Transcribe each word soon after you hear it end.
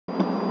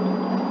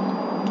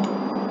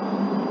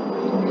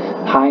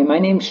Hi, my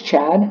name's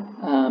Chad,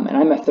 and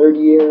I'm a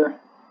third-year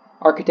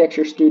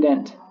architecture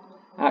student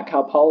at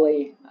Cal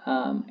Poly,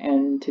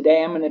 and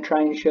today I'm going to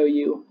try and show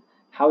you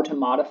how to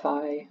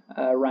modify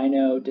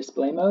Rhino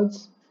display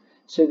modes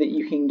so that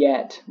you can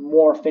get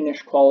more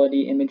finished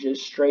quality images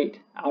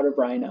straight out of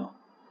Rhino.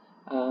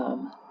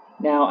 Now,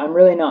 I'm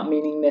really not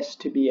meaning this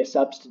to be a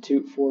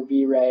substitute for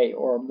V-Ray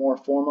or more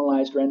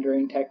formalized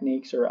rendering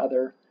techniques or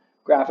other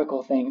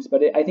graphical things,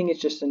 but I think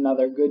it's just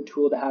another good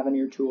tool to have in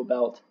your tool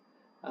belt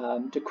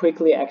to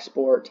quickly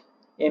export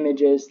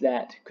images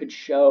that could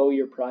show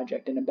your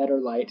project in a better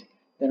light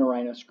than a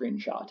Rhino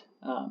screenshot,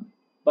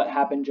 but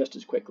happen just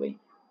as quickly.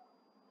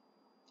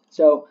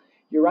 So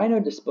your Rhino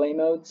display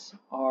modes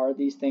are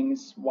these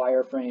things: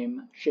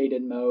 wireframe,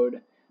 shaded mode,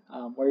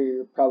 where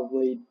you're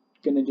probably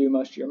going to do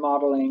most of your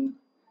modeling,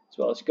 as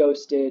well as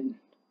ghosted,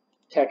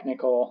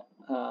 technical,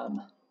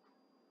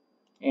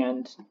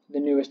 and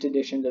the newest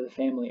addition to the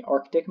family,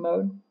 Arctic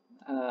mode.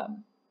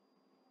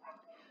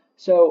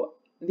 So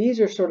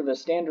these are sort of the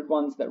standard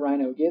ones that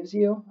Rhino gives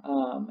you,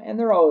 and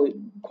they're all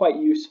quite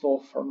useful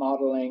for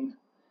modeling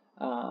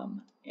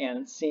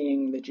and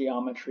seeing the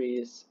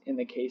geometries in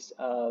the case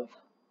of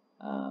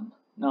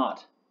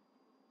not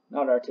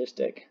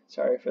artistic.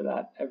 Sorry for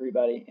that,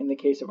 everybody. In the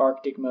case of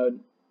Arctic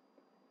mode.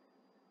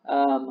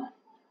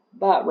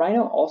 But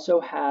Rhino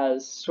also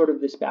has sort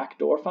of this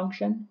backdoor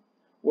function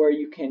where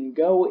you can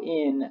go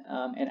in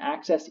and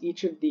access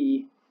each of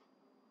the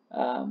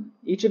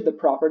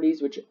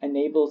properties which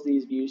enables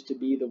these views to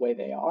be the way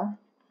they are.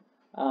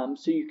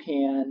 So you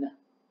can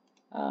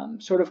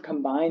sort of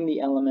combine the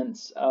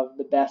elements of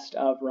the best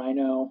of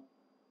Rhino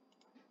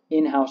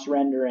in-house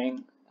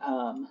rendering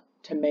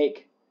to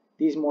make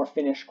these more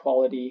finished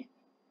quality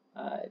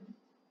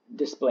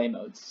display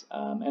modes.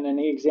 And an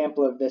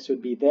example of this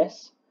would be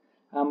this,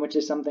 which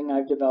is something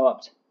I've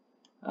developed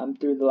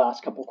through the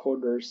last couple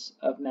quarters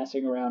of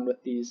messing around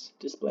with these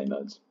display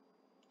modes.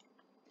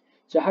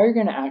 So how you're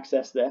going to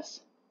access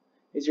this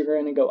is you're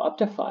going to go up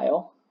to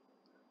File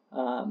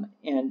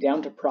and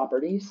down to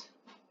Properties,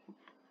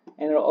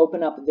 and it'll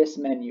open up this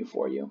menu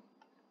for you.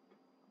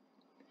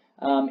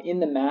 In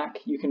the Mac,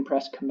 you can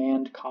press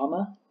Command,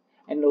 comma,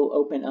 and it'll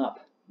open up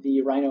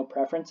the Rhino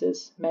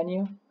Preferences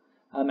menu.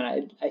 And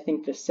I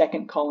think the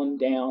second column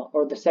down,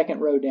 or the second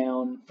row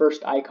down,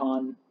 first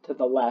icon to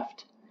the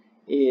left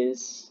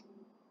is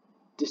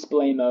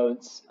Display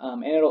Modes,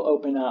 and it'll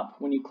open up,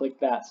 when you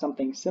click that,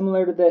 something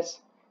similar to this.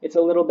 It's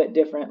a little bit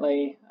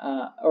differently,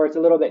 or it's a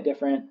little bit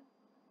different,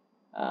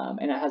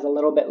 and it has a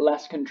little bit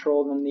less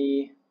control than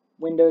the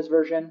Windows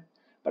version,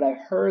 but I've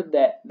heard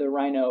that the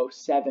Rhino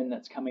 7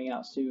 that's coming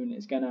out soon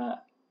is going to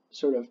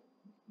sort of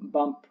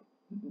bump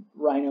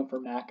Rhino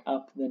for Mac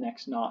up the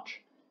next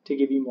notch to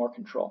give you more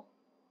control.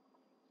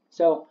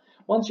 So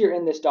once you're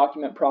in this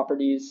Document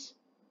Properties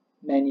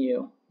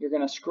menu, you're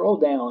going to scroll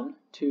down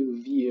to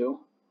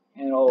View,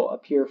 and it'll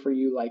appear for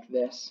you like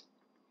this.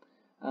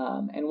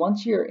 And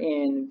once you're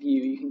in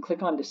View, you can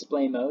click on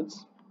Display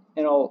Modes,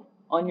 and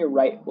on your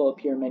right will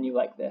appear a menu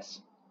like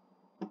this.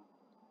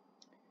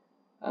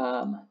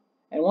 And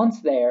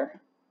once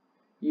there,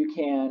 you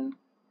can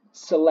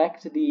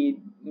select the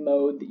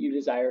mode that you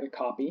desire to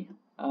copy,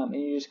 and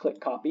you just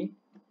click Copy,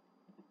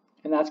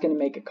 and that's going to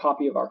make a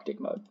copy of Arctic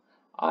mode.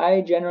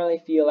 I generally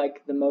feel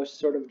like the most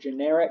sort of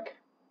generic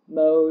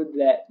mode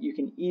that you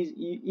can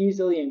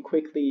easily and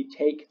quickly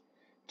take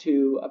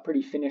to a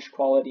pretty finished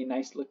quality,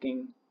 nice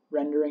looking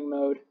rendering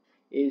mode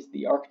is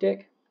the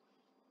Arctic,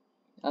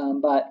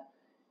 but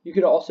you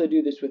could also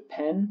do this with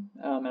pen,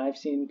 and I've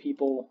seen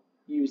people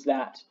use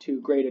that to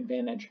great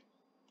advantage.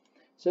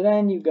 So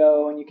then you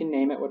go and you can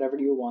name it whatever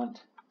you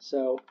want.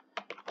 So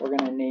we're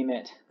going to name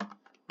it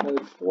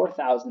mode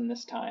 4000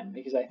 this time,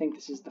 because I think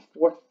this is the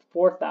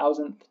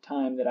 4,000th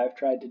time that I've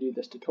tried to do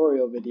this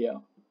tutorial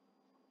video.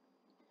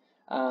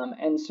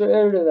 And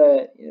sort of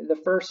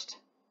the first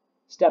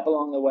step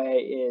along the way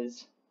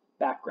is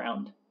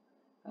background.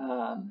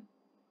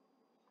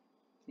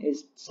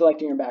 Is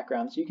selecting your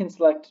background. So you can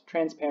select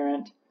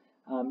transparent,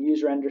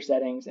 use render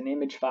settings, and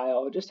image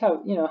file. Just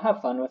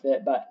have fun with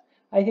it. But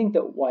I think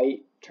that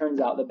white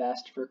turns out the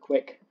best for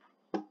quick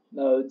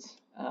modes.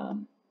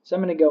 So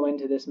I'm going to go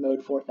into this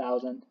mode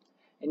 4000,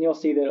 and you'll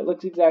see that it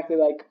looks exactly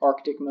like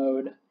Arctic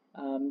mode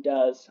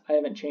does. I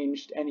haven't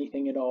changed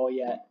anything at all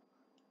yet.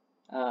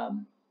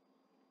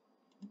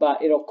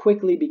 But it'll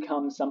quickly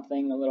become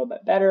something a little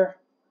bit better,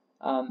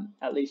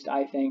 at least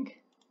I think.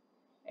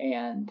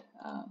 And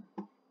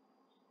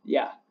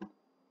yeah,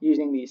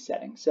 using these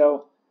settings.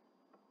 So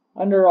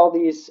under all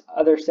these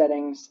other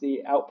settings,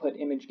 the output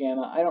image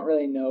gamma, I don't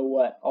really know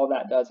what all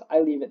that does.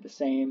 I leave it the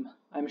same.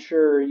 I'm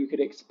sure you could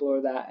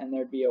explore that and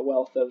there'd be a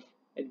wealth of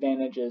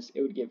advantages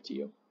it would give to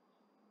you.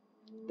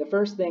 The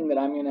first thing that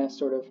I'm going to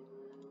sort of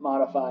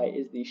modify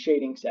is the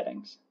shading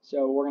settings.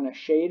 So we're going to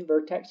shade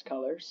vertex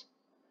colors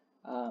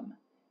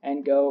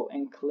and go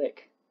and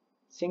click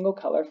single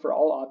color for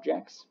all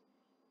objects.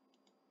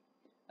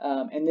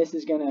 And this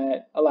is going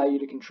to allow you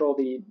to control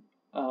the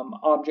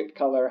object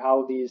color,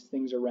 how these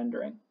things are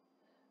rendering.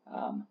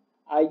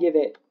 I give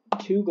it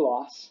to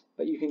gloss,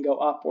 but you can go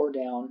up or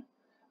down.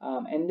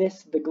 And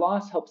the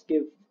gloss helps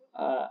give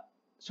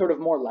sort of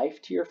more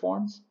life to your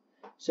forms.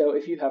 So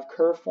if you have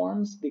curve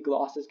forms, the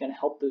gloss is going to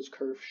help those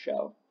curves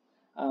show.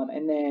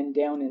 And then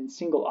down in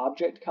single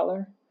object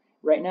color,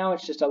 right now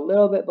it's just a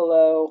little bit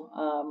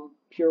below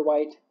pure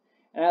white,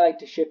 and I like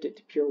to shift it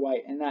to pure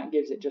white, and that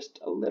gives it just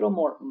a little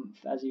more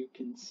oomph, as you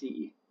can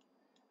see.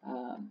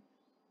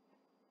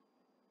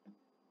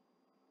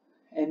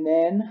 And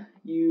then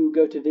you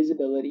go to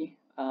visibility.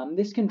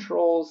 This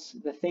controls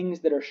the things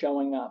that are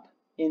showing up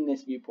in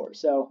this viewport.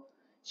 So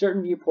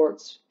certain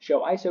viewports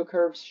show ISO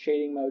curves,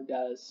 shading mode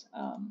does.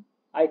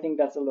 I think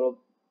that's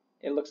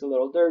it looks a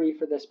little dirty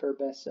for this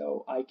purpose,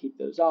 so I keep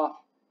those off.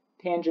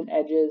 Tangent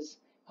edges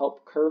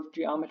help curved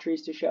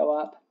geometries to show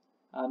up.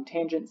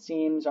 Tangent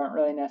seams aren't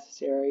really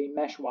necessary.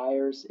 Mesh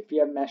wires, if you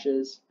have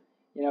meshes,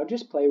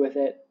 just play with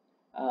it.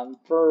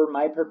 For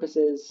my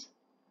purposes,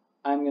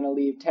 I'm going to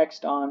leave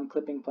text on,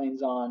 clipping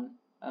planes on,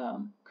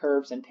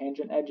 curves and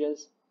tangent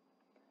edges.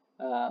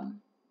 And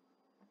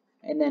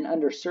then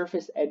under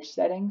surface edge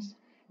settings,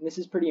 and this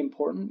is pretty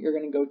important, you're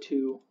going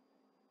to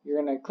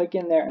click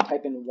in there and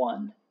type in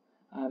 1.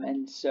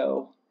 And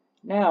so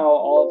now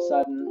all of a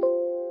sudden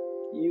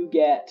you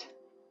get,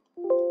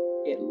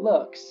 it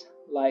looks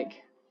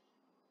like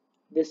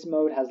this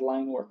mode has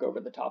line work over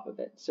the top of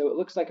it. So it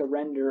looks like a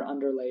render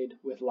underlaid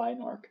with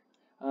line work.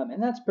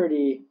 And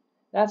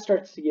that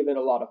starts to give it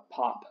a lot of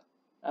pop.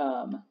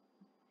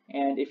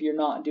 And if you're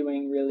not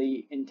doing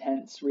really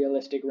intense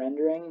realistic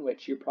rendering,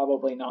 which you're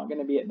probably not going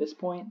to be at this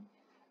point,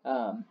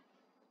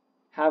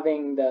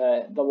 having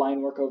the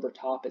line work over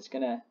top is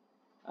going to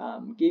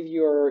give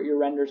your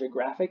renders a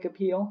graphic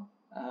appeal,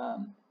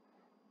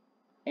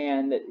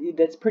 and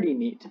that's pretty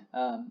neat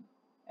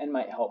and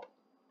might help.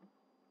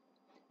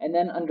 And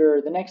then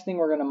under the next thing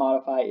we're going to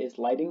modify is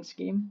lighting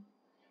scheme.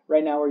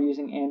 Right now we're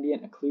using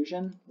ambient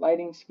occlusion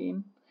lighting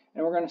scheme,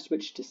 and we're going to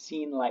switch to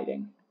scene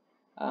lighting.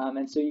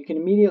 And so you can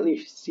immediately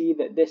see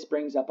that this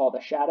brings up all the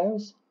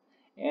shadows,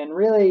 and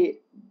really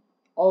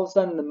all of a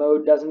sudden the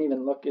mode doesn't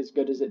even look as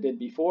good as it did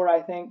before,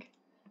 I think.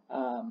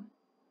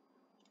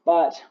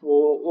 But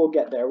we'll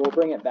get there. We'll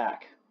bring it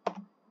back.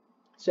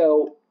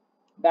 So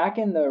back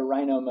in the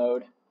Rhino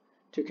mode,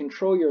 to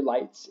control your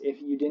lights,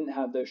 if you didn't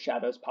have those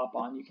shadows pop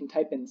on, you can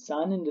type in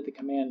sun into the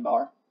command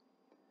bar,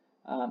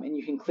 and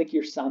you can click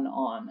your sun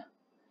on.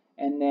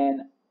 And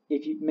then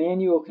if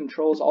manual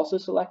controls also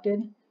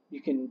selected,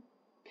 you can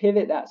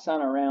pivot that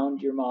sun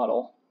around your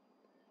model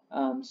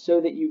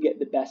so that you get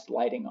the best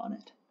lighting on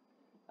it,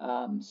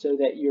 so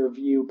that your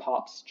view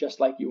pops just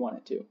like you want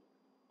it to.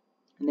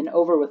 And then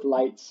over with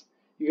lights,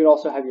 you could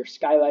also have your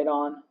skylight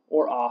on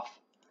or off,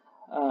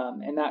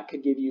 and that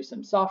could give you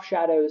some soft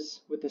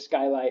shadows with the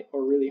skylight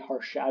or really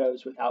harsh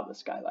shadows without the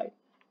skylight.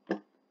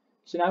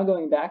 So now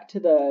going back to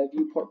the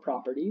viewport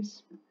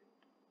properties,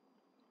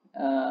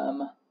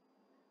 the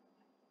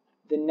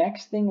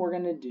next thing we're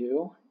going to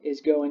do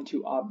is go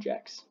into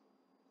objects.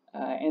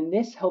 And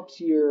this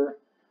helps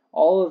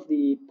all of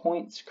the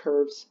points,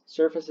 curves,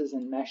 surfaces,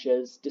 and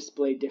meshes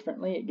display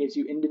differently. It gives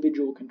you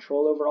individual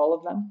control over all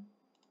of them.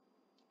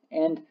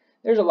 And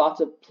there's lots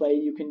of play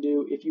you can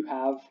do if you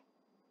have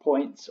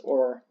points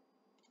or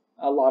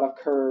a lot of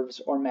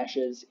curves or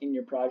meshes in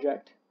your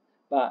project.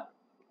 But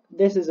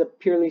this is a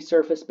purely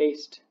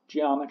surface-based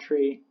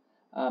geometry,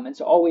 and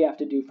so all we have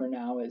to do for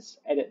now is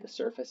edit the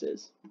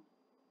surfaces.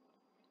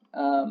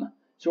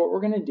 So what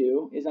we're going to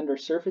do is under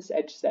surface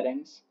edge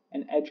settings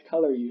and edge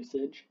color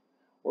usage,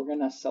 we're going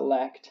to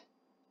select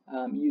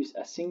use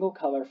a single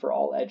color for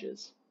all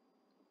edges.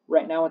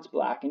 Right now it's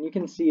black, and you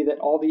can see that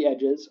all the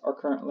edges are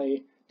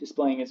currently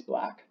displaying as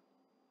black.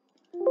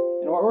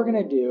 And what we're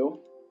going to do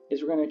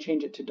is we're going to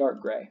change it to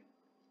dark gray.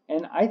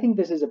 And I think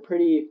this is a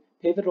pretty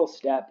pivotal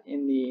step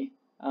in the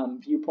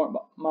viewport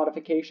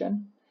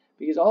modification,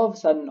 because all of a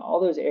sudden all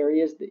those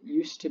areas that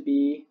used to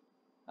be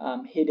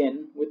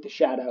hidden with the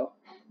shadow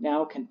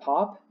now can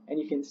pop, and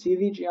you can see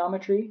the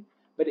geometry,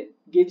 but it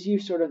gives you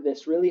sort of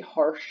this really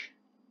harsh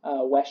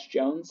Wes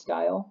Jones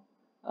style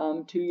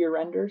to your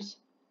renders.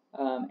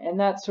 And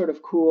that's sort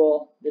of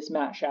cool, this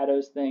matte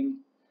shadows thing,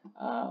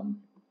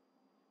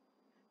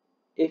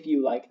 if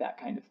you like that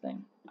kind of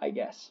thing, I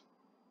guess.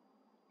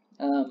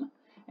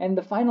 And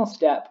the final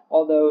step,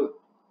 although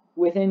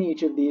within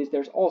each of these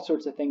there's all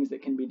sorts of things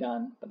that can be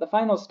done, but the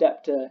final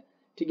step to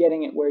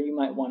getting it where you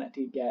might want it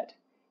to get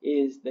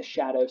is the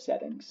shadow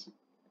settings.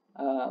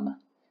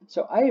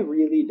 So I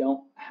really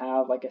don't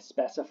have like a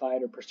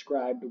specified or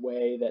prescribed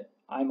way that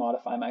I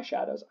modify my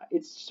shadows.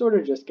 It's sort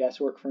of just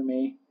guesswork for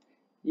me.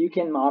 You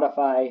can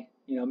modify,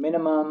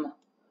 minimum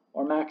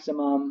or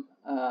maximum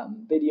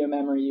video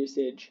memory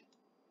usage,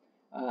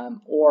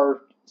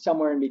 or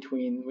somewhere in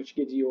between, which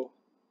gives you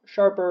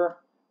sharper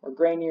or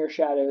grainier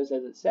shadows,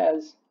 as it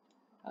says.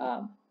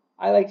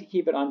 I like to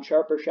keep it on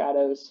sharper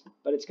shadows,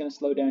 but it's going to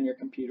slow down your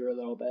computer a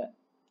little bit.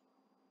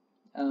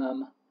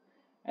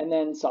 And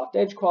then soft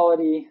edge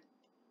quality,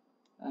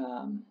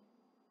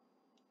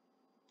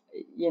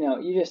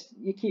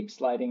 you keep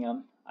sliding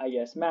them, I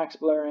guess. Max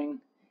blurring,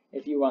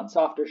 If you want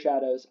softer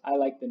shadows, I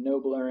like the no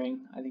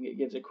blurring. I think it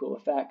gives a cool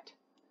effect.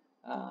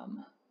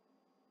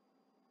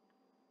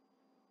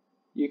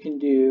 You can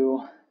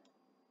do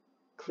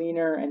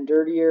cleaner and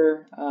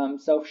dirtier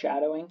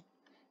self-shadowing.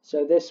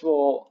 So this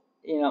will,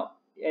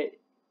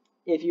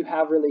 if you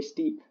have really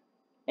steep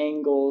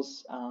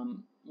angles,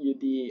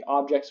 the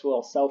objects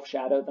will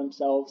self-shadow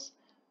themselves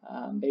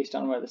based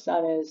on where the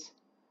sun is.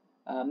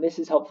 This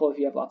is helpful if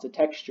you have lots of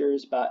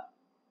textures, but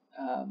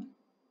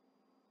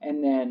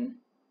and then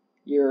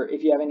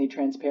if you have any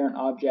transparent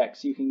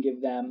objects, you can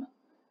give them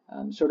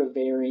sort of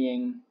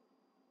varying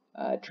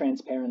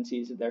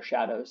transparencies of their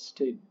shadows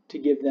to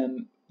give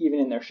them, even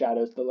in their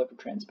shadows, the look of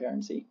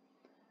transparency.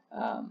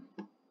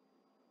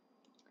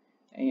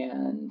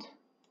 And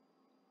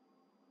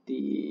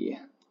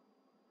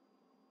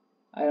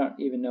I don't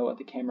even know what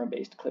the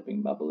camera-based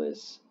clipping bubble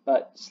is,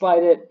 but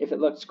slide it. If it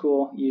looks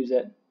cool, use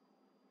it.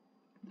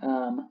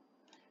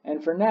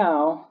 And for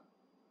now,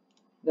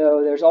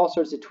 though, there's all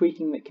sorts of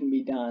tweaking that can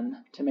be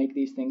done to make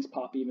these things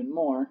pop even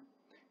more.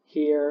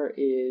 Here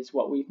is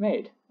what we've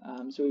made.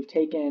 So we've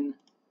taken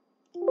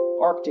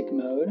Arctic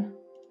mode,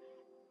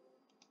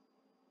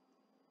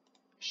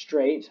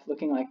 straight,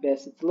 looking like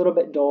this. It's a little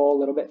bit dull, a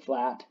little bit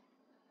flat.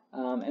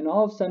 And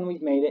all of a sudden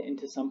we've made it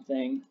into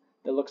something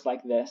that looks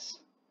like this.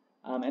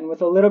 And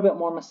with a little bit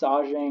more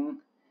massaging,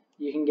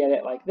 you can get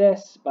it like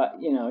this,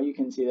 but you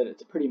can see that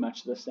it's pretty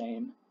much the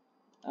same.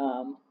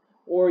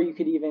 Or you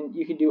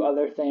could do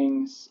other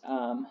things.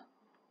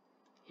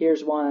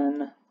 Here's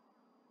one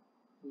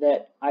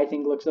that I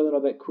think looks a little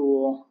bit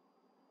cool.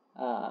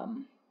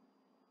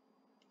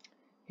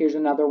 Here's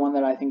another one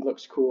that I think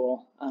looks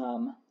cool.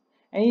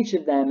 And each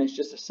of them is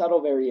just a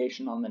subtle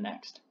variation on the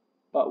next.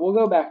 But we'll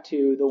go back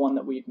to the one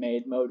that we've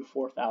made, mode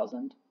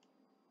 4000.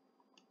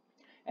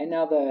 And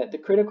now the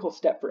critical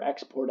step for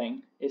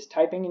exporting is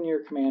typing in your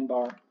command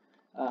bar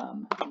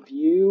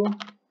view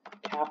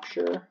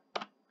capture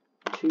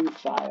to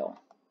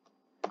file.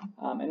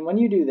 And when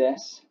you do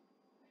this,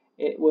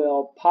 it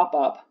will pop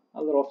up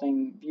a little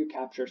thing, view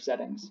capture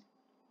settings.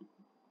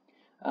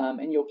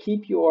 And you'll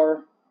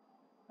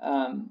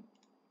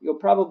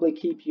probably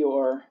keep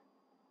your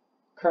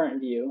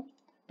current view,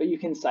 but you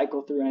can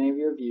cycle through any of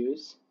your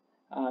views.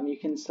 You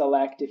can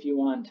select if you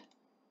want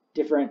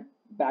different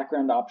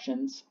background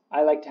options.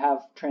 I like to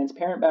have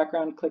transparent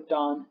background clicked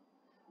on,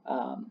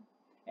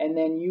 and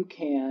then you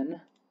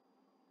can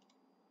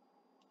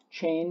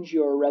change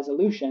your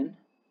resolution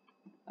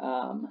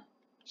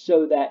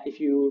so that if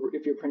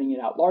you're printing it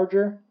out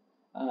larger,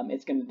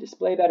 it's going to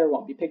display better,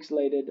 won't be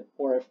pixelated,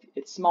 or if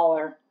it's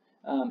smaller,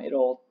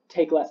 it'll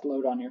take less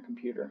load on your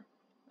computer.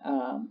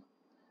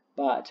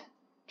 But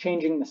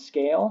changing the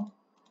scale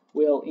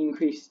will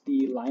increase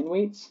the line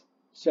weights.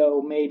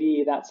 So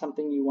maybe that's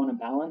something you want to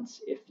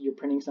balance. If you're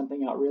printing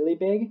something out really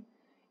big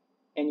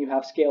and you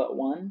have scale at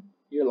 1,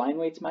 your line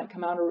weights might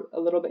come out a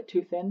little bit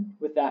too thin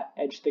with that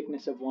edge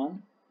thickness of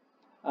 1.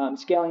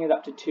 Scaling it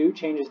up to 2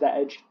 changes that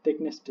edge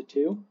thickness to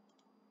 2.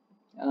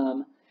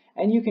 And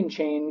you can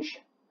change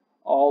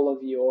all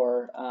of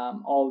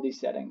these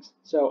settings.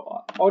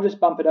 So I'll just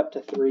bump it up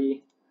to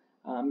 3,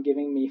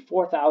 giving me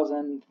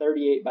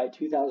 4038 by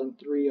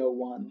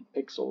 2301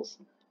 pixels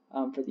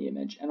for the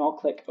image, and I'll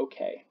click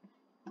OK.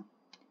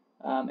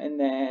 And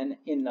then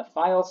in the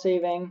file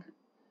saving,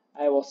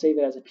 I will save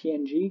it as a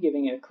PNG,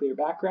 giving it a clear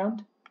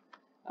background,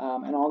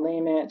 and I'll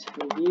name it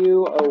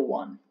Review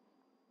 01.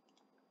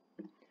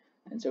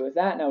 And so with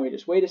that, now we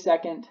just wait a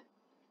second,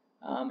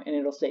 and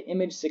it'll say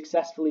image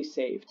successfully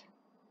saved.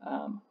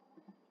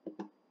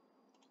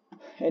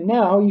 And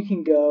now you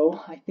can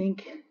go, I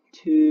think,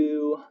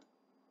 to,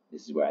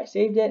 this is where I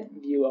saved it,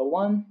 View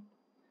 01,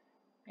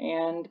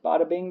 and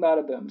bada bing,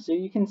 bada boom. So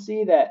you can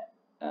see that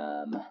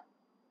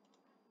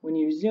when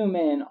you zoom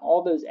in,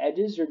 all those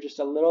edges are just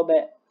a little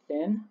bit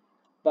thin,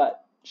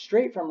 but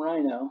straight from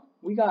Rhino,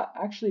 we got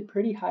actually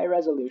pretty high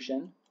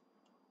resolution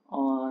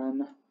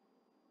on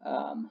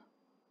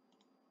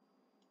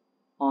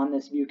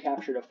this view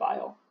capture to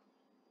file.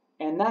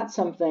 And that's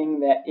something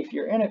that if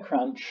you're in a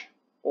crunch,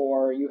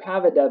 or you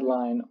have a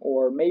deadline,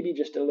 or maybe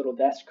just a little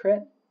desk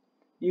crit,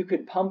 you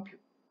could pump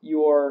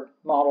your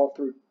model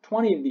through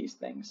 20 of these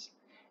things,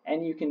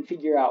 and you can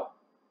figure out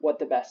what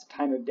the best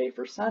time of day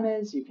for sun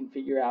is. You can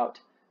figure out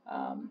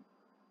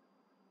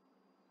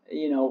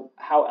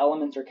how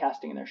elements are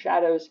casting in their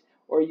shadows,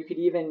 or you could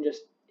even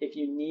just, if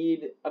you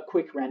need a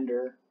quick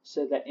render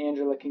so that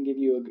Angela can give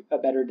you a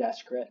better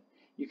desk crit,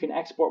 you can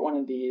export one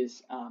of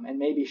these, and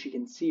maybe she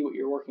can see what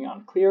you're working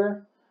on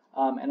clearer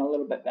and a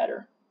little bit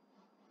better.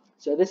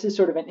 So this is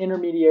sort of an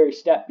intermediary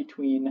step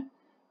between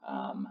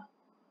a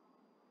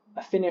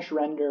finished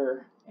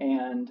render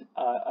and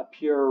a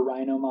pure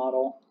Rhino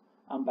model,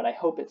 but I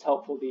hope it's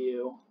helpful to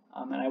you,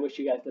 and I wish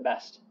you guys the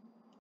best.